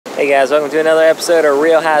Hey guys, welcome to another episode of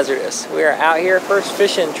Real Hazardous. We are out here, first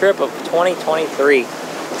fishing trip of 2023.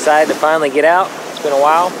 Excited to finally get out. It's been a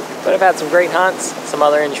while, but I've had some great hunts, some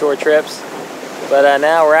other inshore trips. But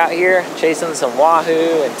now we're out here chasing some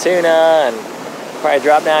wahoo and tuna, and probably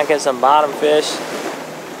drop down and catch some bottom fish.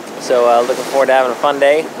 So looking forward to having a fun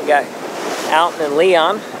day. We got Alton and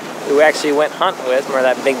Leon, who we actually went hunting with. Remember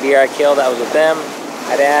that big deer I killed? That was with them,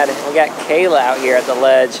 my dad. We got Kayla out here at the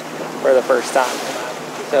ledge for the first time.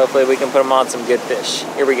 So hopefully we can put them on some good fish.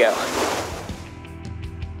 Here we go.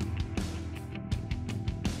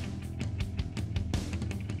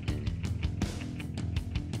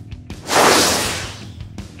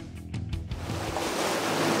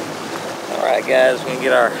 All right guys, we're gonna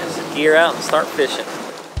get our gear out and start fishing.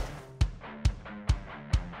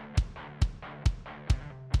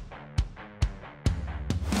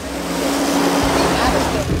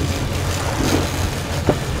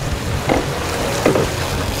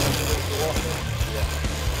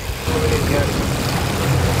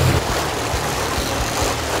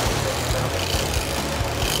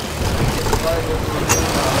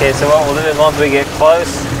 Okay, so what we'll do is once we get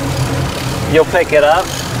close, you'll pick it up,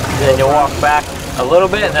 and then you'll walk back a little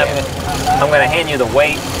bit, and then I'm going to hand you the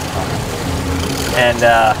weight, and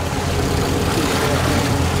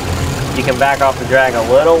you can back off the drag a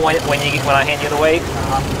little when I hand you the weight,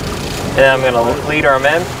 and then I'm going to leader him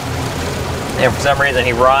in, and if for some reason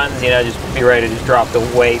he runs, you know, just be ready to just drop the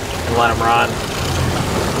weight and let him run.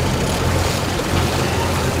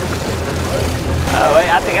 Oh wait,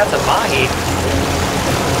 I think that's a Mahi.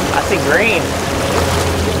 I see green.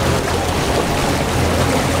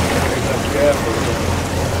 Okay.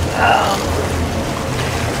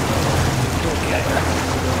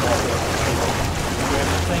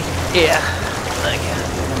 Yeah. Okay.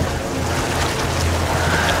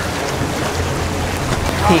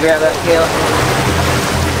 Can you grab that, Kayla?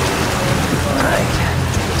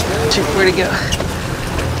 Alright. Shoot, where'd he go?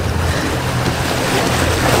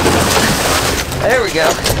 There we go.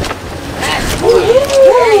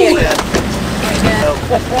 There you go.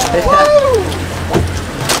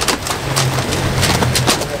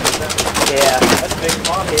 Yeah. That's a big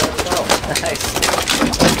Mahi. Nice.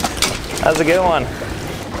 That was a good one.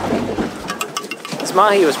 This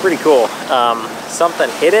Mahi was pretty cool. Something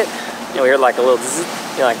hit it, and we heard like a little zzz,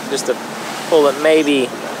 you know, like just a pull it maybe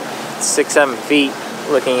 6-7 feet,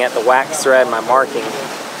 looking at the wax thread, my marking,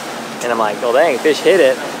 and I'm like, well dang, fish hit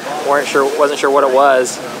it. Wasn't sure what it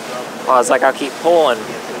was. I was like, I'll keep pulling.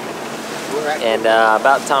 And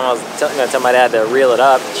about the time I was going to tell my dad to reel it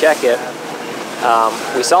up, check it,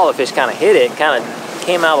 we saw the fish kind of hit it, kind of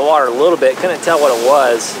came out of the water a little bit, couldn't tell what it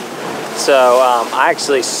was. So I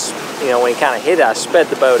actually, you know, when he kind of hit it, I sped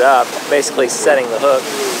the boat up, basically setting the hook.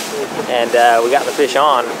 And we got the fish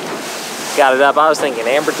on, got it up. I was thinking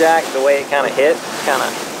amberjack, the way it kind of hit, kind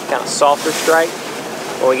of softer strike.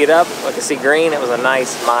 When we get up, I can see green. It was a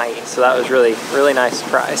nice Mahi, so that was really nice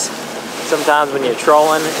surprise. Sometimes when you're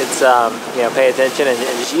trolling, it's you know, pay attention and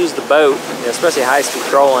just use the boat, you know, especially high-speed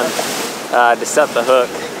trolling, to set the hook.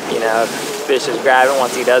 You know, if the fish is grabbing,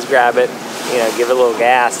 once he does grab it, you know, give it a little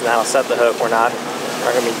gas, and that'll set the hook. We're not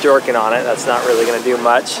going to be jerking on it. That's not really going to do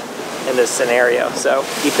much in this scenario. So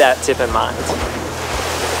keep that tip in mind.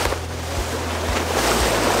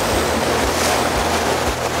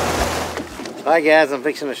 Hi guys, I'm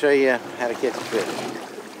fixing to show you how to catch a fish.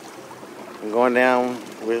 I'm going down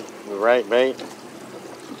with the right bait.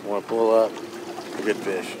 I want to pull up a good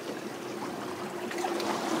fish.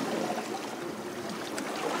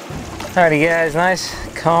 Alrighty guys, nice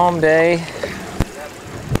calm day.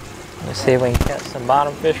 Let's see if we can catch some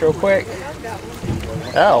bottom fish real quick.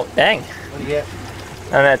 Oh, dang. What do you get?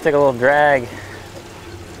 I don't know, it took a little drag.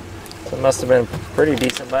 So it must have been a pretty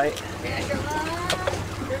decent bite.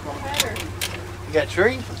 You got a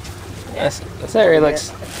tree? This area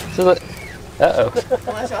looks. So look. Uh oh.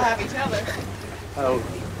 Unless y'all have each other. Oh.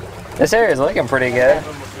 This area is looking pretty good.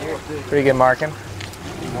 Pretty good marking.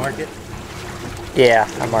 You mark it? Yeah,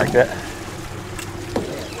 I marked it.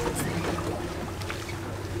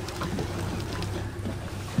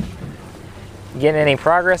 Getting any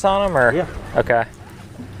progress on them, or? Yeah. Okay.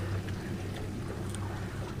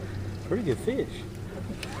 Pretty good fish.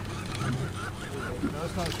 No,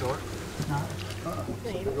 it's not short.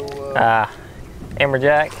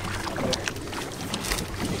 Amberjack.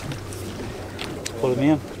 Pull him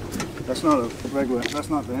in. That's not a regular. That's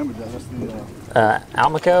not the amberjack. That's the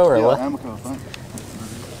Almaco or what? Almaco, I think.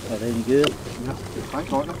 Are they any good? Yeah,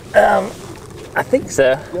 thanks, aren't they? I think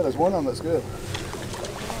so. Yeah, there's one of them that's good.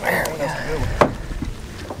 There we go.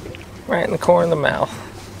 Right in the corner of the mouth.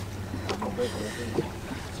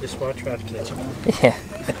 Just what I tried to catch him. Yeah.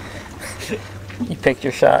 You picked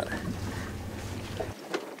your shot.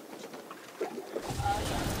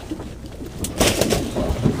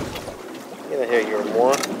 Get out here, you're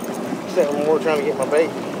more. Seven more trying to get my bait.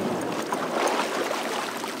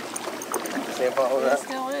 See if I hold that. It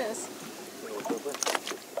still is.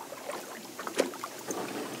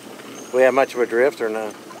 We have much of a drift or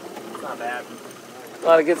no? Not bad. A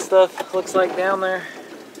lot of good stuff looks like down there.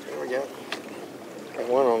 There we go. Got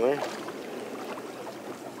one on there.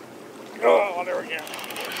 Oh, there we go.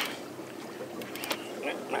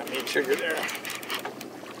 That might be a trigger there.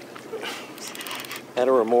 Had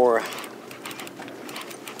a remora.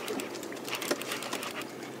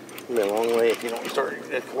 It'll be a long way if you don't start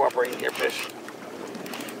cooperating with your fish.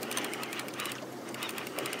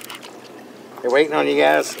 They're waiting on you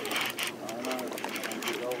guys.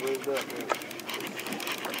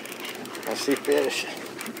 I see fish.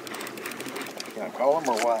 Can I call them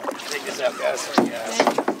or what? Take this out, guys.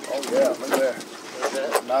 Oh yeah, look there.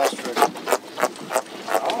 Nice trigger.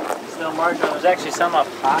 Still marginal. There's actually some up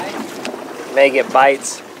high. May get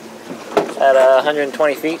bites at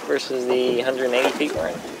 120 feet versus the 180 feet we're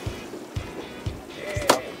in.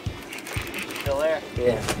 Still there?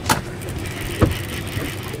 Yeah.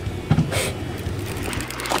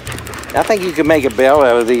 I think you could make a bell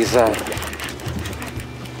out of these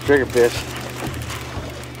triggerfish.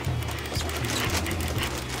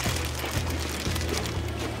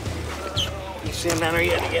 You see them down there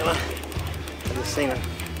yet, Miguel? I just seen them.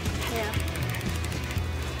 Yeah.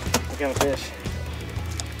 What kind of fish?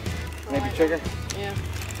 Maybe trigger? Yeah.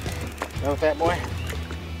 No fat boy?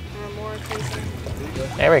 Or more chasing.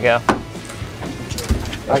 There we go.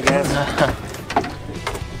 I guess.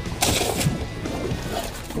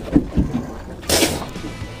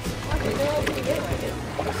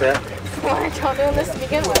 What's that? Why aren't y'all doing this to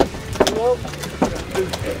begin with?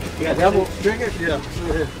 You got double triggers? Yeah.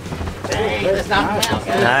 Dang, let's knock them out,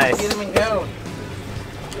 guys. Nice. Get them and go.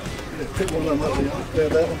 Pick one of them up. Yeah,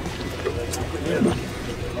 that one.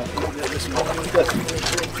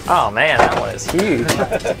 Oh man, that one is huge. Look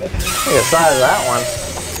at the size of that one.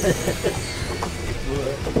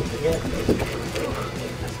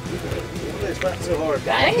 It's not so hard. I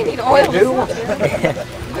think you need oil.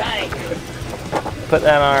 Put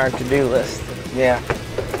that on our to-do list. Yeah.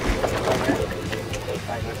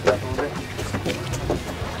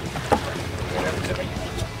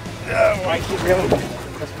 Oh, I keep going.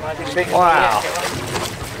 That's my big Wow.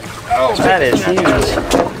 Oh, that is huge.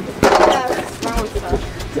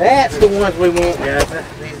 That's the ones we want, guys.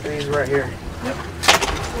 These right here.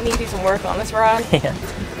 We need to do some work on this rod. Yeah.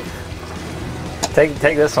 Take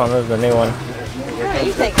this one. This is the new one. Alright,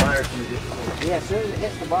 you take it. Yeah, as soon as it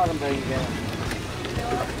hits the bottom, there you go.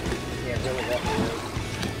 Yeah, really that.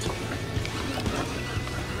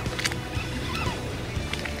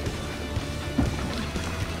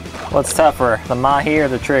 What's tougher, the Mahi or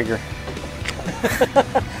the trigger?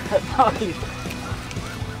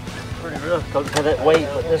 Pretty rough because of that weight,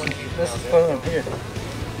 but this is fun here.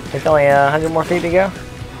 It's only 100 more feet to go.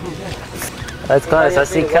 That's close. I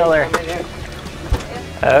see color.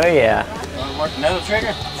 Oh yeah. Another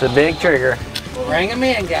trigger? It's a big trigger. Bring them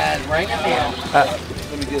in, guys. Bring them in. Let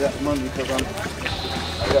me get that Monday because I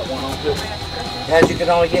got one on 50. Guys, you can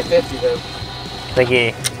only get 50 though. Think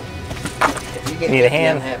you If you get need a 50,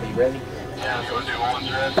 hand? I'm happy. Ready?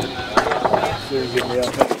 Seriously, get me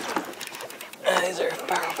out. These are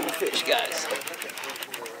powerful fish, guys.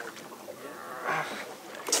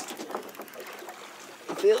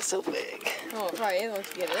 It feels so big. Oh, it probably is once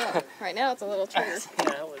you get it up. Right now it's a little trigger.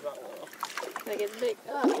 Yeah, it was not little. When it gets big.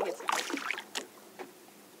 Oh, it gets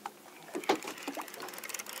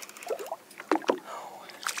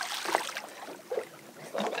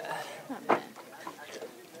Not bad. not bad.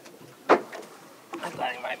 I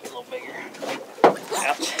thought he might be a little bigger.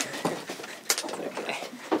 Ouch. Okay.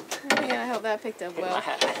 Yeah, I hope that picked up well.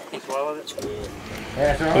 He swallowed it.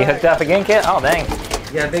 That's all You right. hooked up again, Kit? Oh, dang.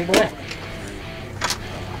 You got a big boy?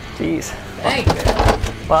 Jeez. Hey.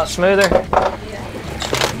 A lot smoother.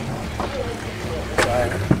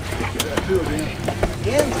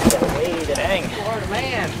 Dang. Florida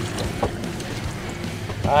man.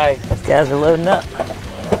 Alright, these guys are loading up.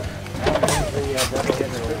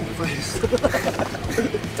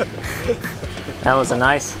 That was a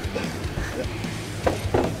nice.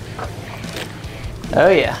 Oh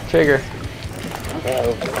yeah, trigger.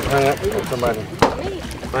 Uh-oh. Hung up with somebody.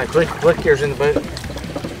 All right, click yours in the boat.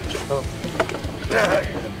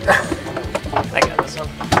 I got this one.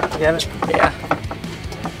 You got it? Yeah.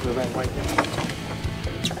 Move that way.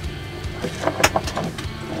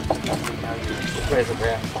 Where's the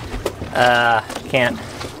grab? Can't.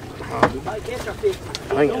 I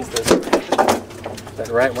think it's this. that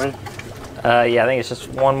the right one? Yeah, I think it's just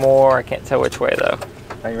one more. I can't tell which way though.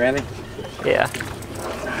 Are you ready? Yeah.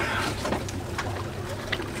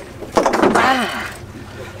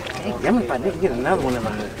 Hey, damn it, if I need to get another one in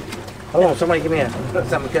my hook. Hold on, somebody give me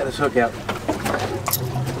something to cut this hook out.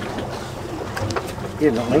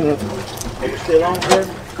 Here, don't lean it. Are you still on,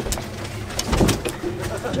 Jeremy?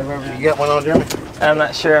 You got one on, Jeremy? I'm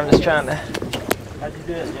not sure. I'm just trying to. How'd you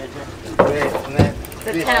do it, JJ? Go ahead, and that.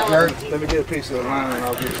 The talon. Let me get a piece of the line and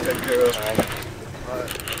I'll get it taken care of.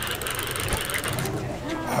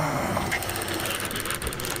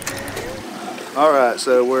 All right,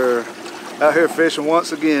 so we're out here fishing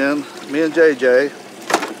once again, me and JJ.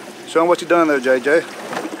 Show them what you done there, JJ.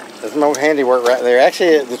 There's more handiwork right there.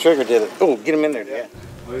 Actually, the trigger did it. Oh, get him in there. Yeah.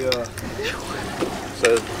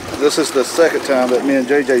 So this is the second time that me and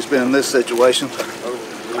JJ's been in this situation.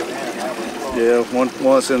 Yeah,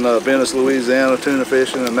 once in Venice, Louisiana, tuna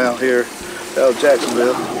fishing, and now here out of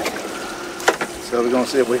Jacksonville. So we're gonna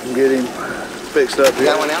see if we can get him fixed up here.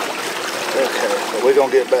 Got one out? Okay, so we're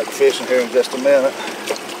gonna get back to fishing here in just a minute.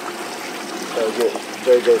 So get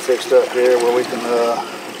JJ fixed up here where we can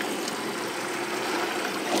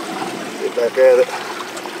get back at it.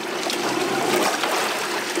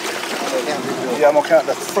 Yeah, I'm gonna count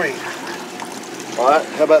to 3. All right,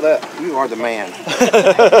 how about that? You are the man.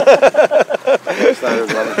 So I'm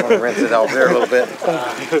going to rinse it off there a little bit.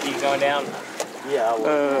 You going down? Yeah, I will.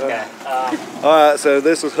 Okay. All right, so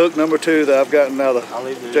this is hook number 2 that I've gotten out of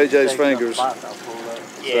JJ's fingers.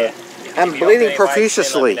 Yeah. I'm bleeding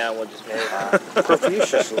profusely. We'll just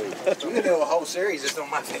Profusely. You can do a whole series just on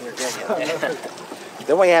my finger, can't you?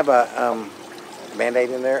 Don't we have a Band-Aid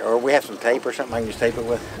in there? Or we have some tape or something I can just tape it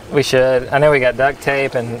with? We should. I know we got duct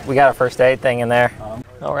tape and we got a first aid thing in there.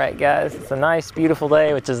 All right, guys, it's a nice, beautiful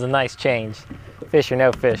day, which is a nice change. Fish or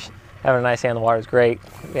no fish, having a nice day in the water is great.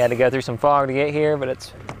 We had to go through some fog to get here, but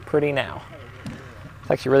it's pretty now.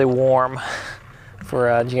 It's actually really warm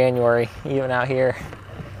for January, even out here.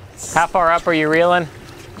 How far up are you reeling?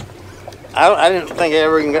 I didn't think I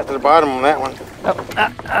ever even got to the bottom on that one. Oh,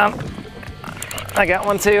 I got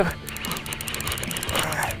one too.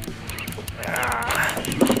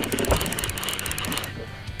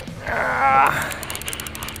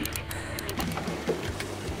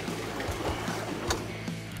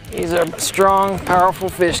 These are strong, powerful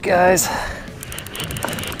fish, guys.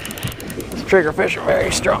 These triggerfish are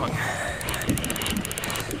very strong.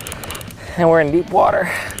 And we're in deep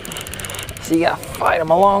water, so you gotta fight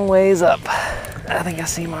them a long ways up. I think I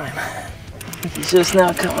see mine. I think he's just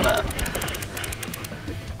now coming up.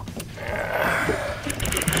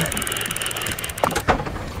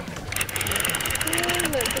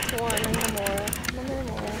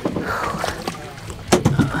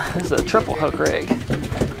 This is a triple hook rig.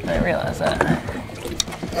 I didn't realize that.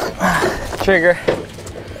 Trigger.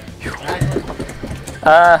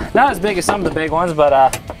 Not as big as some of the big ones,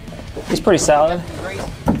 but he's pretty solid.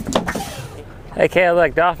 Hey, Kay, I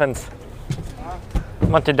like dolphins. A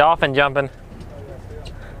bunch of dolphin jumping.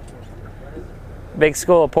 Big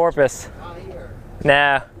school of porpoise.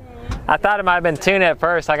 No. I thought it might have been tuna at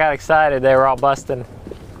first. I got excited. They were all busting.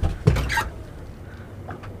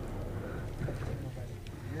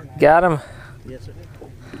 Got him? Yes, sir.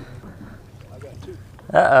 I got 2.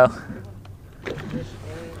 Uh-oh.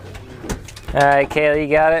 All right, Kayla, you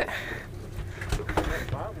got it?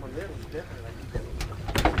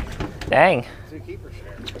 Dang. 2 keepers.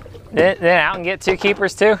 Didn't Alton get 2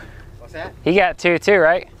 keepers too? What's that? He got 2 too,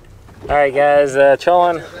 right? All right, guys,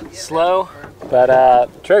 trolling slow, but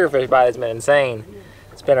triggerfish bite has been insane.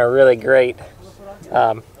 It's been a really great,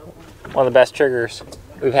 one of the best triggers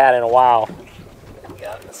we've had in a while.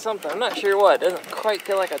 Got something, I'm not sure what. It doesn't quite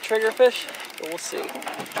feel like a triggerfish, but we'll see.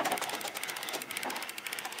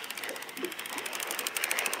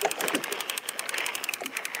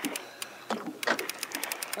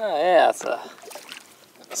 Oh yeah, it's a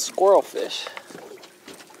squirrel fish.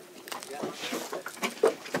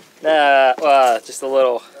 Just a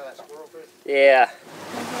little. Yeah.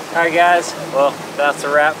 All right, guys. Well, that's a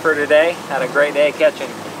wrap for today. Had a great day catching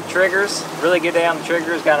triggers. Really good day on the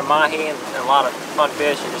triggers. Got a mahi and a lot of fun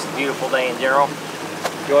fish, and just a beautiful day in general.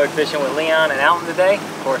 Enjoyed fishing with Leon and Alton today.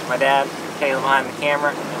 Of course, my dad, Caleb behind the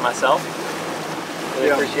camera, and myself. Really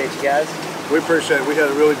appreciate you guys. We appreciate it. We had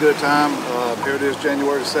a really good time. Here it is,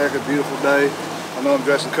 January the 2nd, beautiful day. I know I'm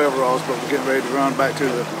dressed in coveralls, but we're getting ready to run back to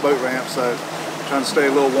the boat ramp, so trying to stay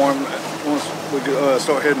a little warm once we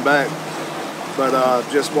start heading back. But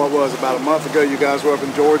just what was about a month ago, you guys were up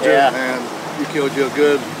in Georgia, and you killed you a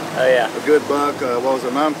good buck. What was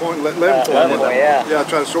it, 9 point, 11 point? 11 point, yeah. Yeah, I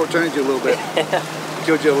tried to shortchange you a little bit.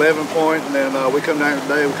 Killed you 11 point, and then we come down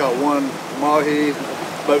today. We caught one mahi,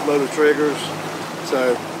 boatload of triggers.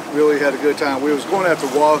 So really had a good time. We was going after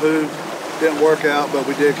wahoo, didn't work out, but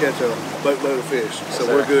we did catch a boatload of fish. So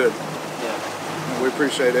we're good. Yeah. And we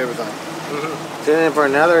appreciate everything. Tune in for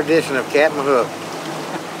another edition of Captain Hook.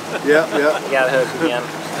 Yep. You got a hook again.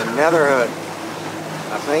 Another hook.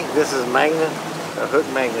 I think this is magnet, a hook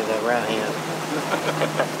magnet, that right hand.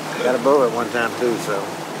 Got a bow at one time too, so.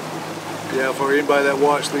 Yeah, for anybody that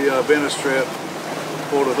watched the Venice trip,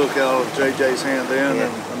 pulled a hook out of JJ's hand then,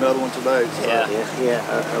 and another one today. So.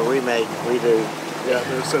 Yeah, a remake, redo. Yeah,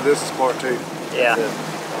 so this is part 2. Yeah.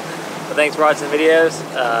 Well, thanks for watching the videos.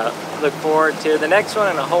 Look forward to the next one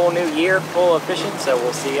and a whole new year full of fishing, so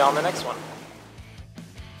we'll see you on the next one.